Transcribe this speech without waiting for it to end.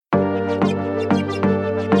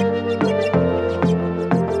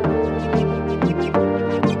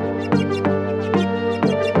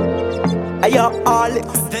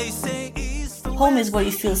Home is where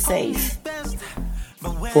you feel safe.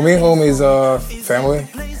 For me, home is family,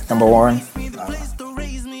 number one.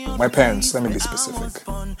 My parents, let me be specific.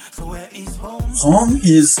 Home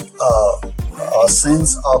is a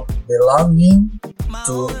sense of belonging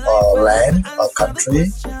to a land, a country,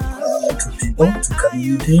 to people, to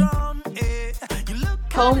community.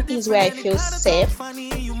 Home is where I feel safe,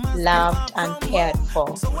 loved, and cared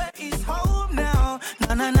for.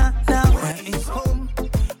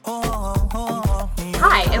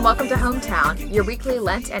 Hi, and welcome to Hometown, your weekly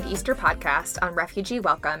Lent and Easter podcast on refugee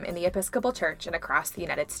welcome in the Episcopal Church and across the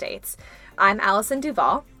United States. I'm Allison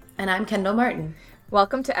Duvall. And I'm Kendall Martin.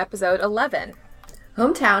 Welcome to episode 11.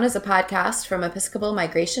 Hometown is a podcast from Episcopal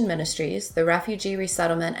Migration Ministries, the refugee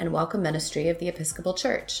resettlement and welcome ministry of the Episcopal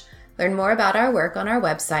Church. Learn more about our work on our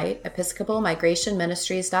website,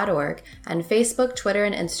 episcopalmigrationministries.org, and Facebook, Twitter,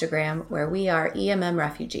 and Instagram, where we are EMM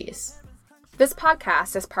Refugees. This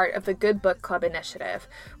podcast is part of the Good Book Club initiative,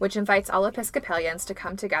 which invites all Episcopalians to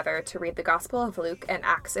come together to read the Gospel of Luke and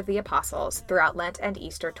Acts of the Apostles throughout Lent and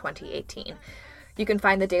Easter 2018. You can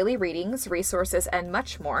find the daily readings, resources, and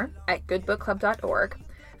much more at goodbookclub.org.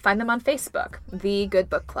 Find them on Facebook, The Good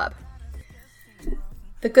Book Club.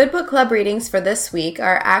 The Good Book Club readings for this week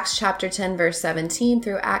are Acts chapter 10, verse 17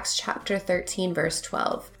 through Acts chapter 13, verse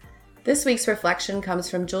 12. This week's reflection comes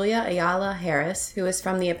from Julia Ayala Harris, who is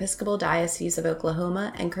from the Episcopal Diocese of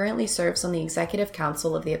Oklahoma and currently serves on the Executive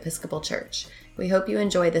Council of the Episcopal Church. We hope you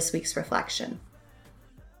enjoy this week's reflection.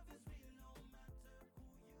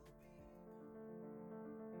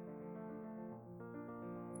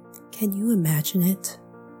 Can you imagine it?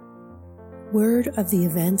 Word of the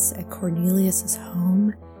events at Cornelius'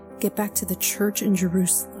 home get back to the church in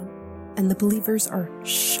Jerusalem, and the believers are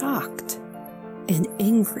shocked and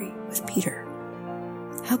angry with Peter.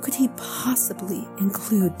 How could he possibly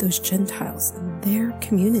include those Gentiles in their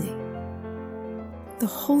community? The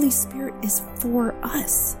Holy Spirit is for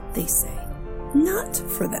us, they say, not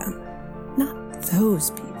for them, not those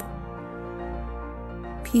people.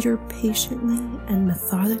 Peter patiently and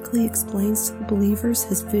methodically explains to the believers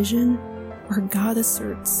his vision, where God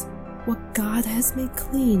asserts, "What God has made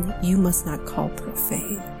clean, you must not call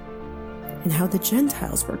profane," and how the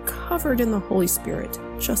Gentiles were covered in the Holy Spirit,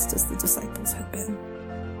 just as the disciples had been.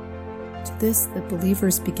 To this, the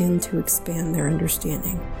believers begin to expand their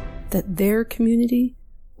understanding that their community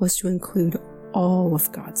was to include all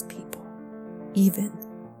of God's people, even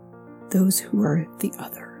those who are the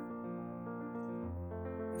other.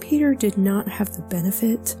 Peter did not have the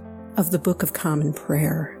benefit of the Book of Common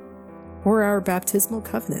Prayer, or our baptismal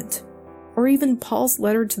covenant, or even Paul's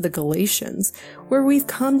letter to the Galatians, where we've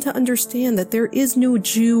come to understand that there is no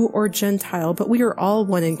Jew or Gentile, but we are all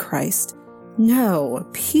one in Christ. No,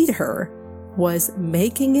 Peter was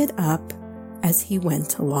making it up as he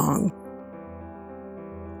went along.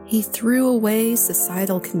 He threw away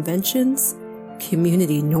societal conventions,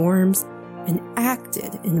 community norms, and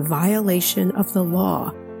acted in violation of the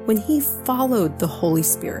law when he followed the Holy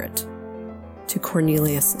Spirit to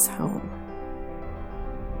Cornelius' home.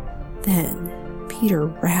 Then Peter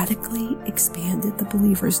radically expanded the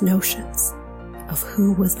believers' notions of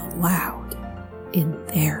who was allowed in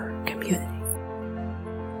their community.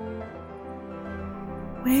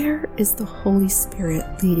 Where is the Holy Spirit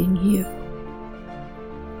leading you?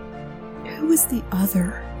 Who is the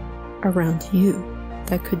other around you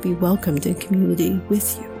that could be welcomed in community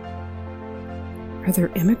with you? Are there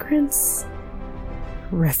immigrants,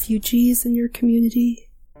 refugees in your community?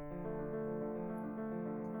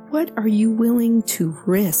 What are you willing to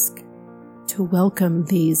risk to welcome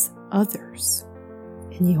these others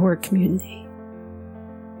in your community?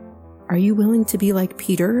 Are you willing to be like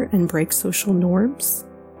Peter and break social norms?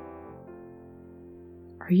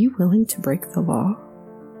 Are you willing to break the law?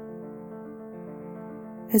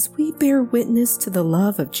 As we bear witness to the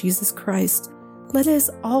love of Jesus Christ, let us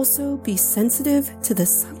also be sensitive to the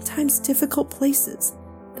sometimes difficult places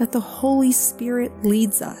that the Holy Spirit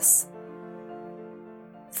leads us.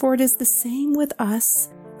 For it is the same with us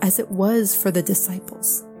as it was for the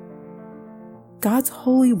disciples. God's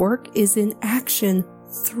holy work is in action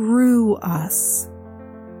through us,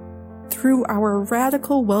 through our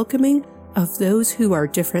radical welcoming of those who are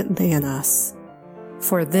different than us.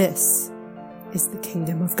 For this is the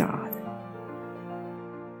kingdom of God.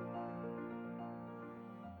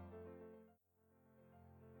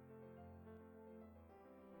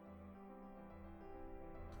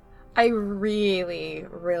 I really,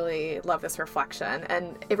 really love this reflection.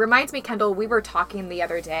 And it reminds me, Kendall, we were talking the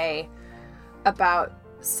other day about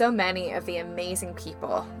so many of the amazing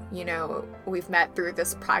people, we've met through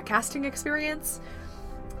this podcasting experience.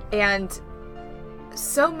 And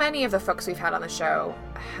so many of the folks we've had on the show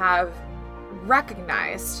have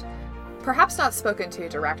recognized, perhaps not spoken to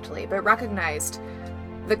directly, but recognized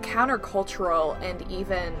the countercultural and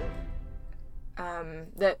even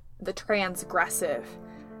the transgressive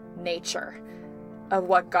nature of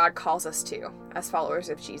what God calls us to as followers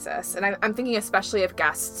of Jesus. And I'm thinking especially of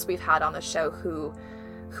guests we've had on the show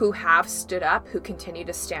who have stood up, who continue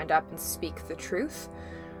to stand up and speak the truth,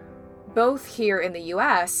 both here in the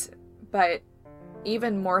US, but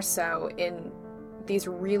even more so in these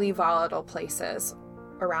really volatile places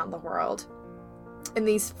around the world. And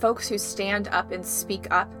these folks who stand up and speak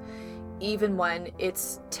up even when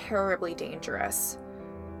it's terribly dangerous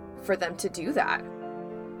for them to do that.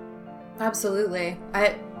 Absolutely.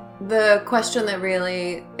 The question that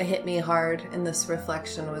really hit me hard in this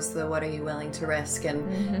reflection was what are you willing to risk?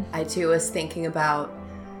 And I too was thinking about,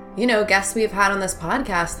 guests we've had on this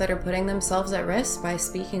podcast that are putting themselves at risk by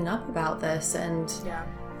speaking up about this. And,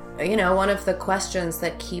 one of the questions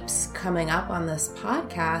that keeps coming up on this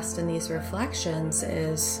podcast and these reflections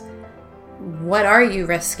is, what are you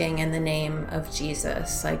risking in the name of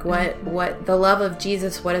Jesus? Like what the love of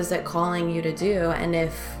Jesus, what is it calling you to do? And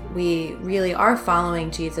if we really are following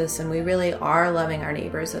Jesus and we really are loving our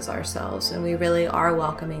neighbors as ourselves and we really are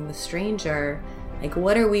welcoming the stranger, like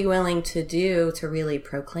what are we willing to do to really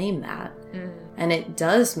proclaim that? And it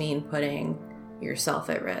does mean putting yourself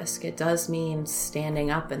at risk. It does mean standing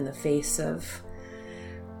up in the face of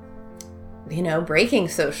breaking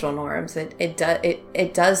social norms. It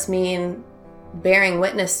does mean bearing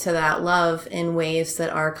witness to that love in ways that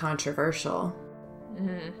are controversial.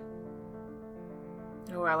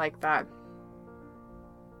 Oh, I like that.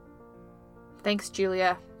 Thanks,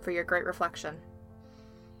 Julia, for your great reflection.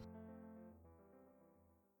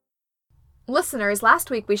 Listeners, last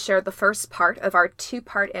week we shared the first part of our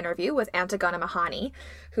two-part interview with Antigona Mahani,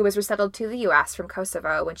 who was resettled to the U.S. from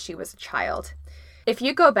Kosovo when she was a child. If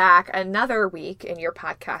you go back another week in your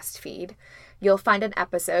podcast feed, you'll find an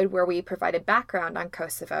episode where we provided background on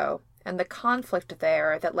Kosovo and the conflict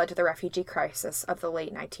there that led to the refugee crisis of the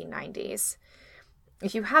late 1990s.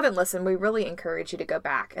 If you haven't listened, we really encourage you to go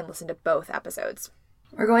back and listen to both episodes.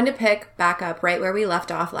 We're going to pick back up right where we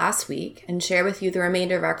left off last week and share with you the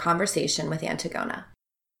remainder of our conversation with Antigona.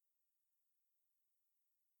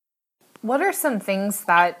 What are some things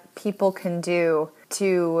that people can do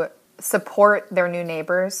to support their new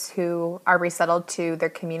neighbors who are resettled to their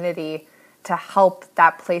community to help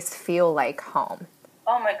that place feel like home?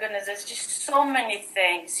 Oh my goodness, there's just so many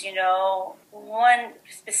things, One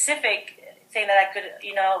specific thing that I could,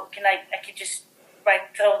 I could just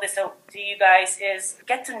throw this out to you guys is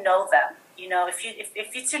get to know them.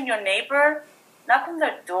 If it's in your neighbor, knock on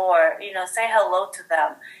their door, say hello to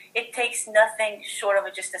them. It takes nothing short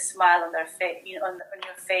of just a smile on their face, on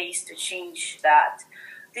your face to change that.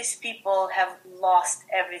 These people have lost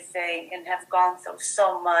everything and have gone through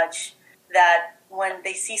so much that when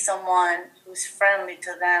they see someone who's friendly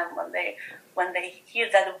to them, when they hear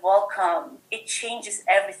that welcome, it changes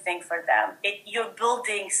everything for them. You're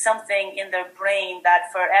building something in their brain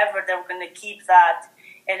that forever they're going to keep that.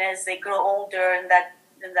 And as they grow older in that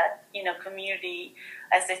community,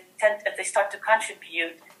 as they start to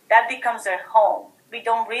contribute, that becomes their home. We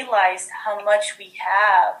don't realize how much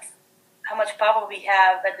power we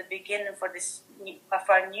have at the beginning for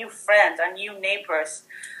our new friends, our new neighbors,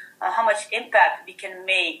 how much impact we can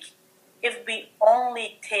make if we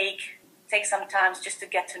only take some time just to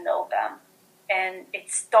get to know them. And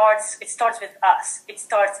it starts with us. It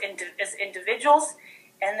starts as individuals,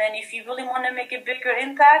 and then if you really want to make a bigger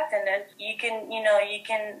impact, and then you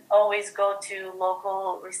can always go to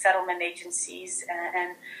local resettlement agencies,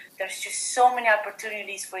 and there's just so many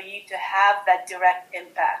opportunities for you to have that direct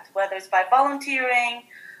impact, whether it's by volunteering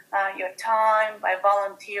your time, by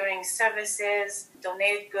volunteering services,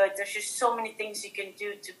 donate goods. There's just so many things you can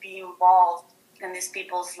do to be involved in these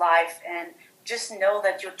people's life, and just know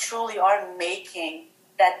that you truly are making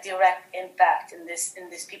that direct impact in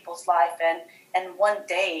these people's life, and one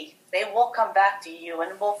day they will come back to you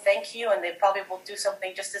and will thank you, and they probably will do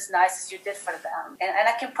something just as nice as you did for them. And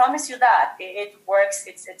I can promise you that it works.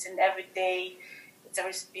 It's an everyday.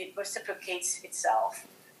 It reciprocates itself,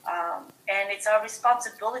 and it's our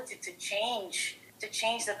responsibility to change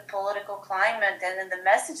the political climate and then the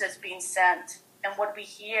message that's being sent and what we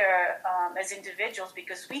hear as individuals,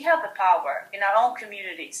 because we have the power in our own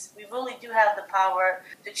communities. We really do have the power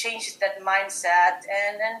to change that mindset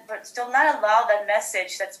but still not allow that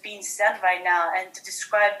message that's being sent right now and to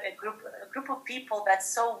describe a group of people that's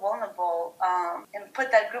so vulnerable and put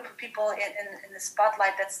that group of people in the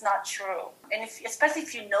spotlight. That's not true. And especially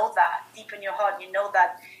if you know that deep in your heart, you know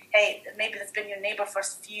that hey, maybe that's been your neighbor for a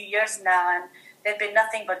few years now and they've been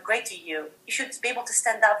nothing but great to you. You should be able to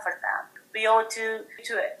stand up for them. We owe it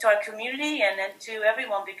to our community and to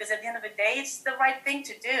everyone, because at the end of the day, it's the right thing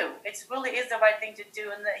to do. It really is the right thing to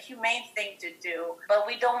do and the humane thing to do. But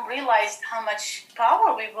we don't realize how much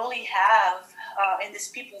power we really have in these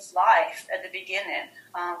people's life at the beginning.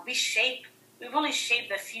 We really shape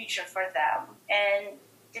the future for them. And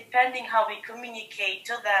depending how we communicate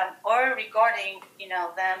to them or regarding,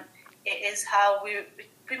 them, it is how we're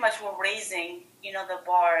raising, the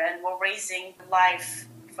bar, and we're raising life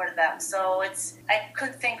for them. So I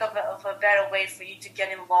couldn't think of a better way for you to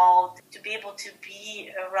get involved, to be able to be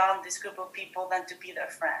around this group of people than to be their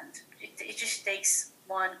friend. It just takes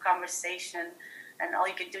one conversation, and all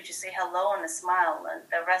you can do is just say hello and a smile, and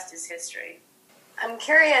the rest is history. I'm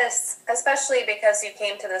curious, especially because you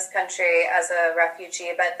came to this country as a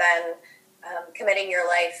refugee, but then committing your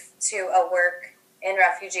life to a work in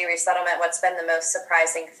refugee resettlement, what's been the most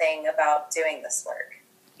surprising thing about doing this work?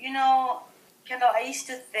 Kendall, I used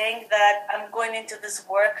to think that I'm going into this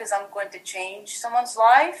work because I'm going to change someone's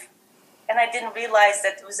life, and I didn't realize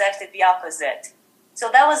that it was actually the opposite.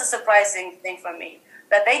 So that was a surprising thing for me,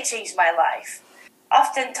 that they changed my life.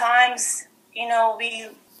 Oftentimes,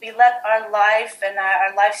 we let our life and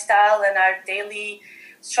our lifestyle and our daily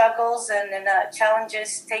struggles and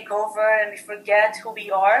challenges take over, and we forget who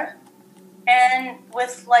we are. And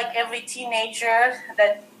with every teenager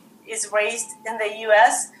that is raised in the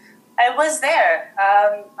U.S., I was there.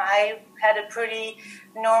 I had a pretty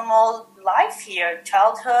normal life here,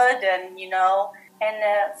 childhood, and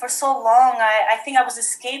for so long, I think I was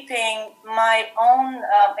escaping my own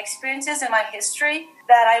experiences and my history,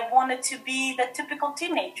 that I wanted to be the typical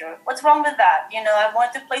teenager. What's wrong with that? I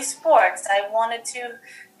wanted to play sports. I wanted to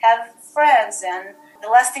have friends, and the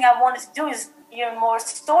last thing I wanted to do is hear more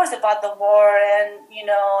stories about the war, and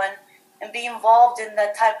and be involved in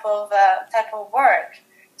that type of work.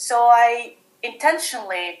 So I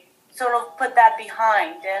intentionally sort of put that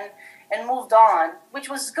behind and moved on, which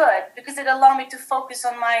was good because it allowed me to focus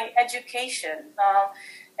on my education.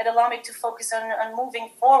 It allowed me to focus on moving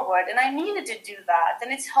forward, and I needed to do that,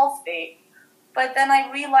 and it's healthy. But then I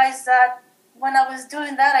realized that when I was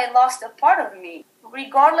doing that, I lost a part of me.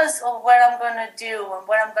 Regardless of what I'm going to do and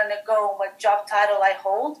where I'm going to go, what job title I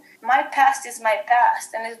hold, my past is my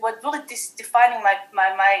past, and it's what really defining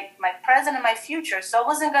my present and my future. So I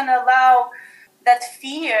wasn't going to allow that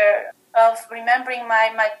fear of remembering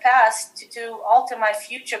my past to alter my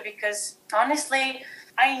future, because honestly,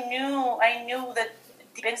 I knew that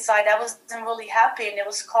deep inside I wasn't really happy, and it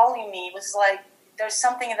was calling me. It was like, there's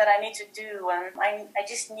something that I need to do, and I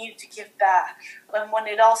just need to give back. And when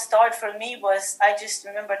it all started for me was, I just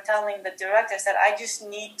remember telling the directors that I just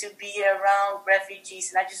need to be around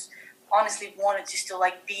refugees, and I just honestly wanted just to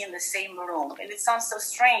be in the same room. And it sounds so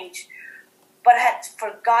strange, but I had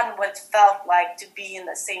forgotten what it felt like to be in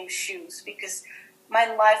the same shoes, because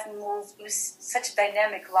my life moved. It was such a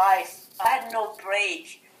dynamic life. I had no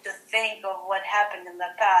break to think of what happened in the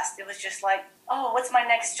past. It was just like, oh, what's my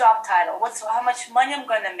next job title? How much money I'm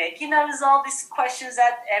going to make? It was all these questions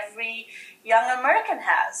that every young American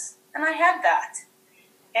has. And I had that.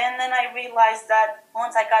 And then I realized that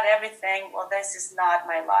once I got everything, well, this is not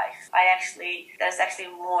my life. There's actually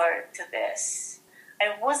more to this.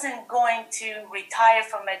 I wasn't going to retire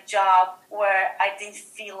from a job where I didn't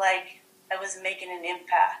feel like I was making an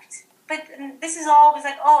impact. But this is always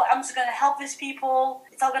like, oh, I'm just going to help these people.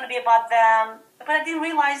 It's all going to be about them. But I didn't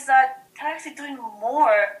realize that they're actually doing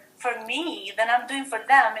more for me than I'm doing for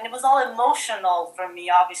them. And it was all emotional for me,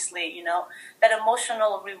 obviously, that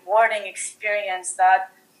emotional, rewarding experience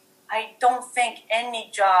that I don't think any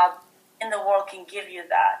job in the world can give you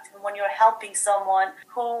that. And when you're helping someone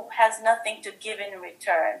who has nothing to give in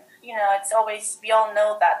return, it's always, we all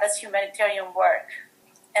know that. That's humanitarian work.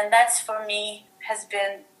 And that's, for me, has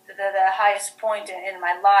been the highest point in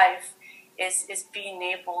my life, is being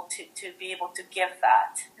able to be able to give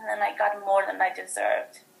that. And then I got more than I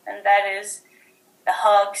deserved. And that is the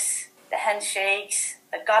hugs, the handshakes,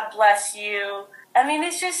 the God bless you. I mean,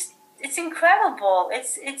 it's incredible.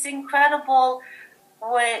 It's incredible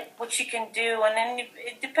what you can do. And then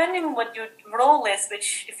depending on what your role is,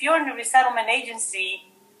 which if you're in a resettlement agency,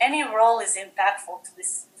 any role is impactful to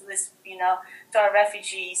this, to our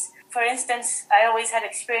refugees. For instance, I always had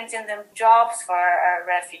experience in the jobs for our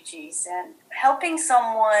refugees, and helping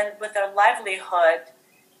someone with their livelihood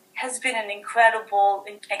has been an incredible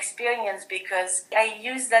experience, because I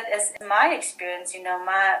use that as my experience.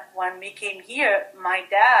 When we came here, my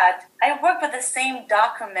dad, I worked with the same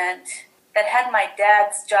document that had my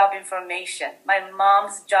dad's job information, my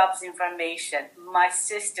mom's job's information, my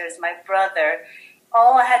sisters, my brother.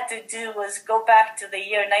 All I had to do was go back to the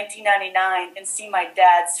year 1999 and see my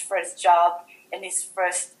dad's first job and his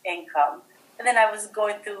first income. And then I was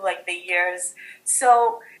going through like the years.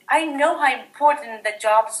 So I know how important the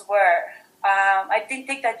jobs were. I didn't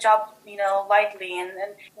take that job, lightly. And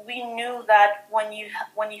we knew that when you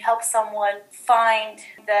help someone find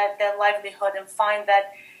their livelihood and find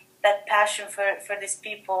that passion for these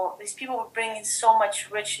people were bringing so much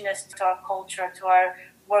richness to our culture, to our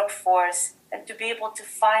workforce, and to be able to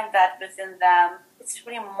find that within them, it's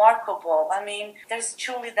remarkable. I mean, there's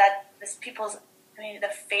truly there's people's, the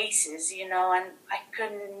faces, and I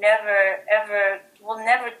could will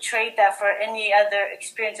never trade that for any other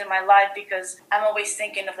experience in my life, because I'm always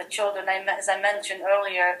thinking of the children. As I mentioned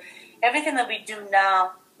earlier, everything that we do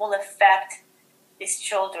now will affect these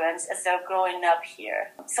children as they're growing up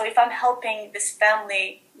here. So if I'm helping this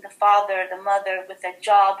family, the father, the mother, with a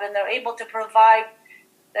job, and they're able to provide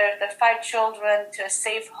their 5 children to a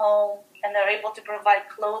safe home, and they're able to provide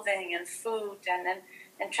clothing and food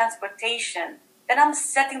and transportation, then I'm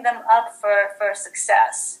setting them up for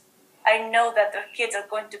success. I know that their kids are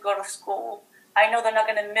going to go to school. I know they're not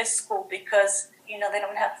going to miss school because, they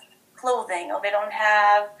don't have clothing, or they don't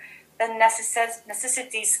have the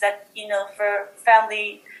necessities that, for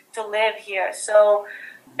family to live here. So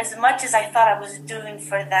as much as I thought I was doing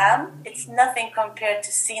for them, it's nothing compared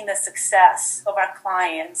to seeing the success of our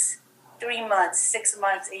clients 3 months, 6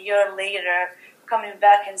 months, a year later, coming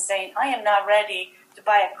back and saying, I am not ready to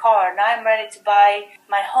buy a car. Now I'm ready to buy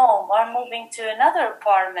my home, or moving to another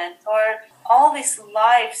apartment, or all these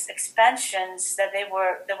lives expansions that they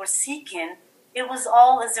were seeking. It was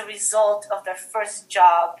all as a result of their first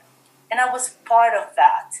job. And I was part of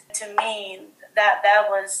that. To me, that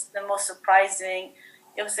was the most surprising.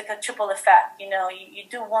 It was like a triple effect. You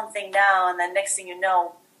do one thing now, and the next thing you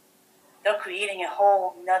know, they're creating a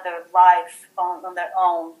whole another life on their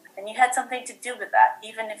own. And you had something to do with that,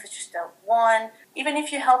 even if it's just even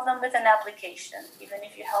if you help them with an application, even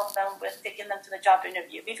if you help them with taking them to the job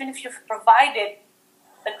interview, even if you've provided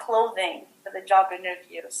the clothing for the job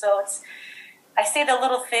interview. So I say the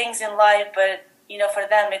little things in life, but for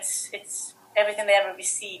them, it's everything they ever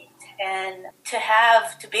received. And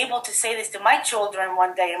to be able to say this to my children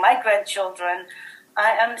one day, and my grandchildren,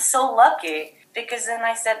 I'm so lucky, because then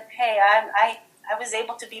I said, hey, I was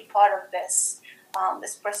able to be part of this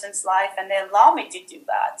person's life, and they allow me to do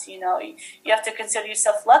that. You have to consider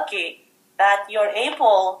yourself lucky that you're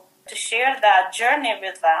able to share that journey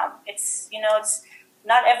with them. It's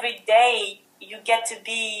not every day you get to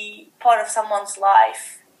be part of someone's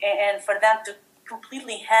life, and for them to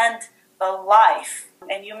completely hand the life,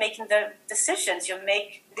 and you're making the decisions you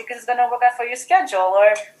make because it's going to work out for your schedule,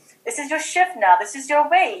 or this is your shift now, this is your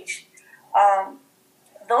wage.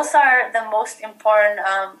 Those are the most important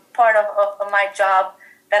part of my job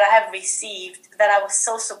that I have received, that I was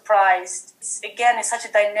so surprised. It's such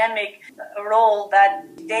a dynamic role that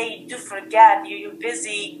they do forget. You're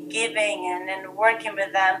busy giving and working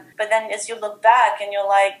with them. But then as you look back and you're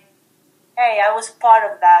like, hey, I was part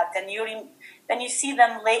of that. And then you see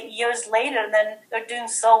them years later, and then they're doing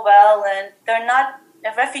so well, and they're not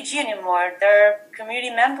a refugee anymore. They're community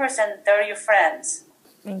members, and they're your friends.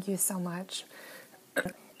 Thank you so much.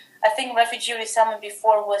 I think refugee resettlement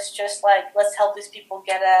before was just like, let's help these people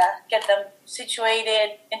get them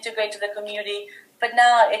situated, integrate to the community. But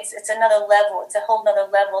now it's another level. It's a whole other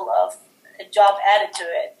level of a job added to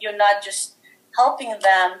it. You're not just helping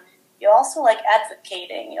them. You're also like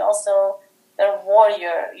advocating. You're also a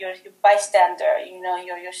warrior. You're bystander.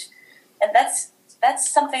 And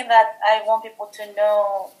that's something that I want people to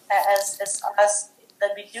know as us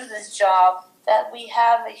that we do this job, that we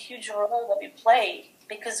have a huge role that we play,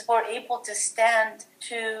 because we're able to stand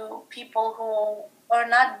to people who are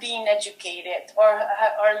not being educated or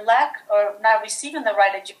not receiving the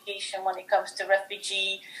right education when it comes to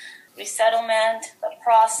refugee resettlement, the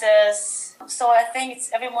process. So I think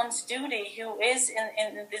it's everyone's duty who is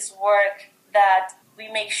in this work that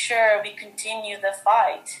we make sure we continue the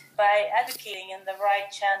fight by advocating in the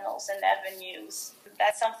right channels and avenues.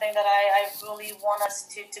 That's something that I really want us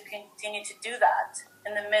to continue to do that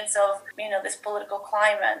in the midst of, this political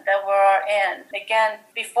climate that we're in. Again,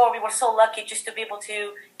 before we were so lucky just to be able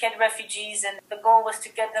to get refugees, and the goal was to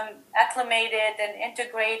get them acclimated and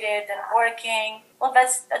integrated and working. Well,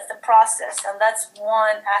 that's the process, and that's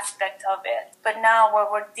one aspect of it. But now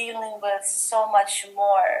we're dealing with so much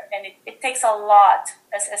more, and it takes a lot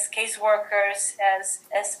as caseworkers,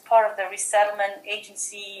 as part of the resettlement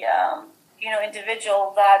agency,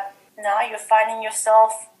 individual, that now you're finding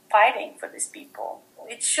yourself fighting for these people.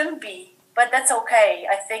 It shouldn't be, but that's okay,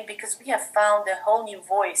 I think, because we have found a whole new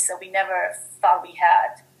voice that we never thought we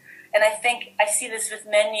had. And I think I see this with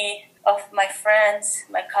many of my friends,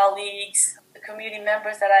 my colleagues, the community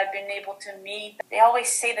members that I've been able to meet. They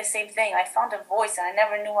always say the same thing. I found a voice and I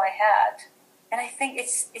never knew I had. And I think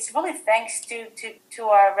it's really thanks to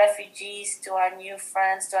our refugees, to our new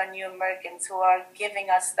friends, to our new Americans who are giving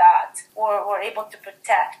us that, or we're able to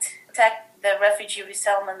protect the refugee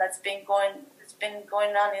resettlement that's been going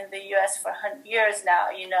on in the U.S. for years now.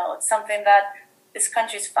 You know, it's something that this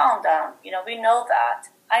country's found on. You know, we know that.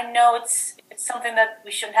 I know it's something that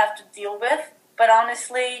we shouldn't have to deal with, but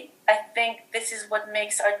honestly, I think this is what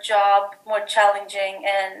makes our job more challenging,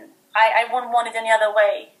 and I wouldn't want it any other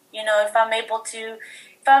way. You know, if I'm able to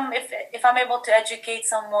educate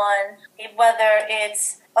someone, whether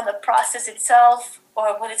it's on the process itself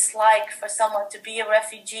or what it's like for someone to be a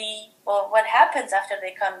refugee or what happens after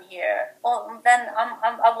they come here, well, then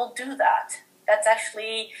I will do that. That's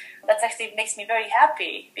actually makes me very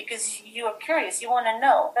happy because you are curious. You want to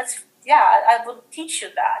know. I will teach you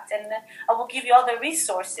that, and I will give you all the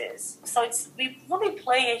resources. So we really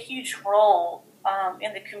play a huge role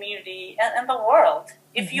in the community and the world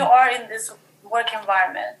if you are in this work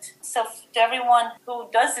environment. So to everyone who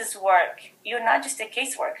does this work, you're not just a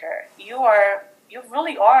caseworker. You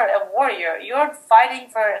really are a warrior. You're fighting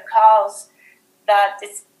for a cause that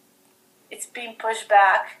it's being pushed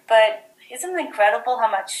back. But isn't it incredible how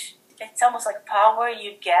much it's almost like power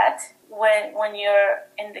you get when you're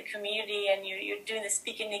in the community and you're doing the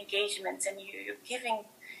speaking engagements and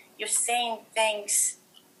you're saying things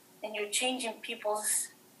and you're changing people's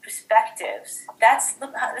perspectives. That's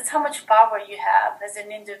how much power you have as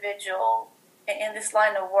an individual in this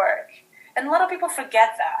line of work. And a lot of people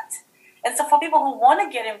forget that. And so for people who want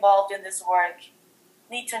to get involved in this work,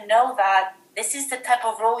 need to know that this is the type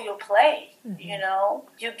of role you play. Mm-hmm. You know,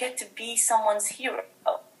 you get to be someone's hero.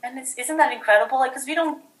 And isn't that incredible? Like, because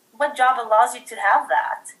what job allows you to have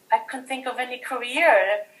that? I couldn't think of any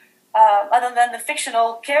career other than the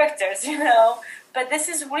fictional characters, you know. But this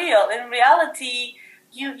is real. In reality,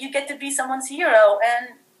 you get to be someone's hero.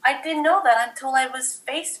 And I didn't know that until I was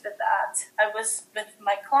faced with that. I was with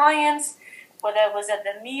my clients, whether I was at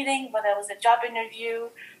the meeting, whether it was a job interview,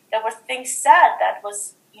 there were things said that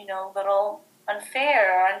was, you know, a little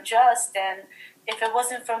unfair or unjust. And if it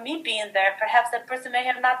wasn't for me being there, perhaps that person may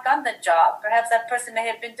have not gotten the job. Perhaps that person may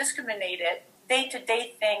have been discriminated.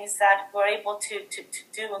 Day-to-day things that we're able to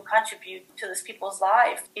do and contribute to those people's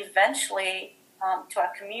life, eventually to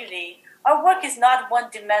our community. Our work is not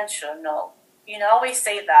one-dimensional. You know, I always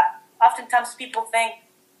say that. Oftentimes people think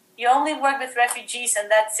you only work with refugees and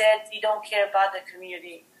that's it. You don't care about the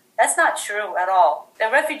community. That's not true at all. The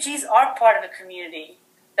refugees are part of the community.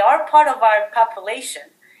 They are part of our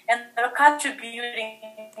population. And they're contributing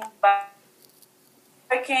by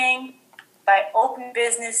working, by open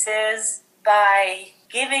businesses, by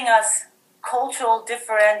giving us cultural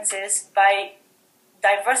differences, by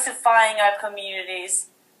diversifying our communities,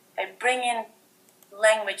 by bringing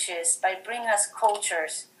languages, by bringing us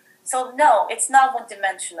cultures. So no, it's not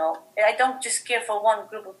one-dimensional. I don't just care for one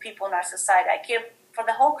group of people in our society. I care for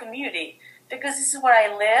the whole community because this is where I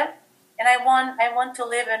live, and I want to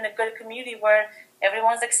live in a good community where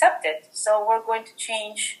everyone's accepted. So we're going to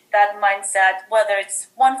change that mindset, whether it's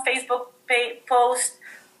one Facebook post,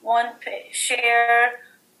 one share,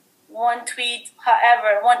 one tweet,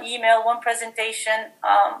 however, one email, one presentation.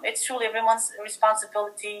 It's truly everyone's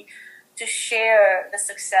responsibility to share the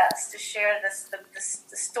success, to share the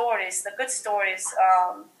stories, the good stories,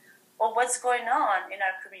 of what's going on in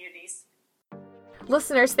our communities.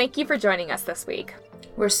 Listeners, thank you for joining us this week.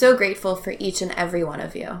 We're so grateful for each and every one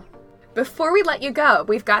of you. Before we let you go,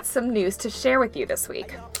 we've got some news to share with you this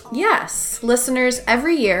week. Yes, listeners,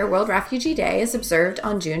 every year World Refugee Day is observed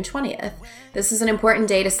on June 20th. This is an important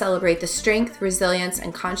day to celebrate the strength, resilience,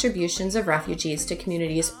 and contributions of refugees to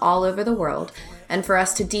communities all over the world, and for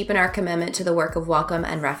us to deepen our commitment to the work of welcome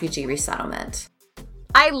and refugee resettlement.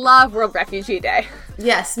 I love World Refugee Day.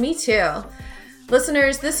 Yes, me too.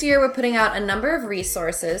 Listeners, this year we're putting out a number of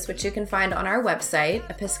resources, which you can find on our website,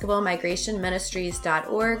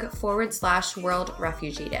 episcopalmigrationministries.org/World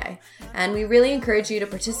Refugee Day. And we really encourage you to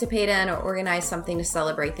participate in or organize something to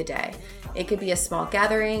celebrate the day. It could be a small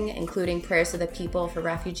gathering, including prayers of the people for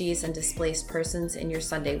refugees and displaced persons in your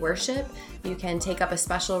Sunday worship. You can take up a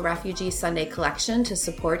special Refugee Sunday collection to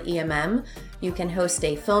support EMM. You can host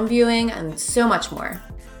a film viewing and so much more.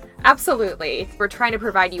 Absolutely. We're trying to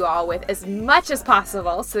provide you all with as much as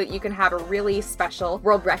possible so that you can have a really special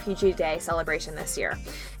World Refugee Day celebration this year.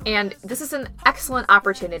 And this is an excellent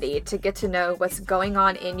opportunity to get to know what's going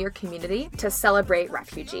on in your community to celebrate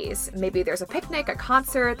refugees. Maybe there's a picnic, a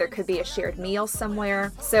concert, there could be a shared meal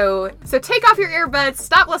somewhere. So take off your earbuds,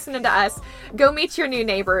 stop listening to us, go meet your new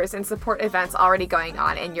neighbors and support events already going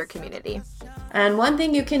on in your community. And one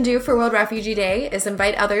thing you can do for World Refugee Day is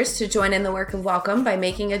invite others to join in the work of welcome by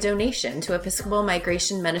making a donation to Episcopal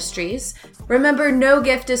Migration Ministries. Remember, no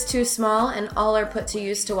gift is too small, and all are put to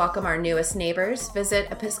use to welcome our newest neighbors. Visit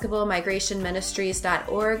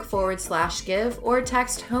episcopalmigrationministries.org/give or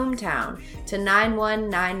text hometown to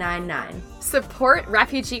 91999. Support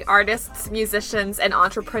refugee artists, musicians, and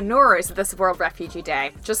entrepreneurs this World Refugee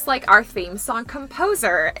Day, just like our theme song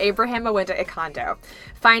composer, Abraham Awinda Ikondo.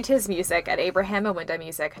 Find his music at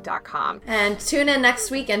abrahamawindamusic.com. And tune in next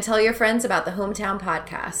week and tell your friends about the Hometown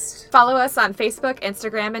Podcast. Follow us on Facebook,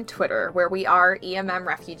 Instagram, and Twitter, where we are EMM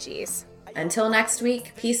Refugees. Until next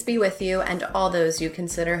week, peace be with you and all those you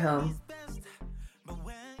consider home.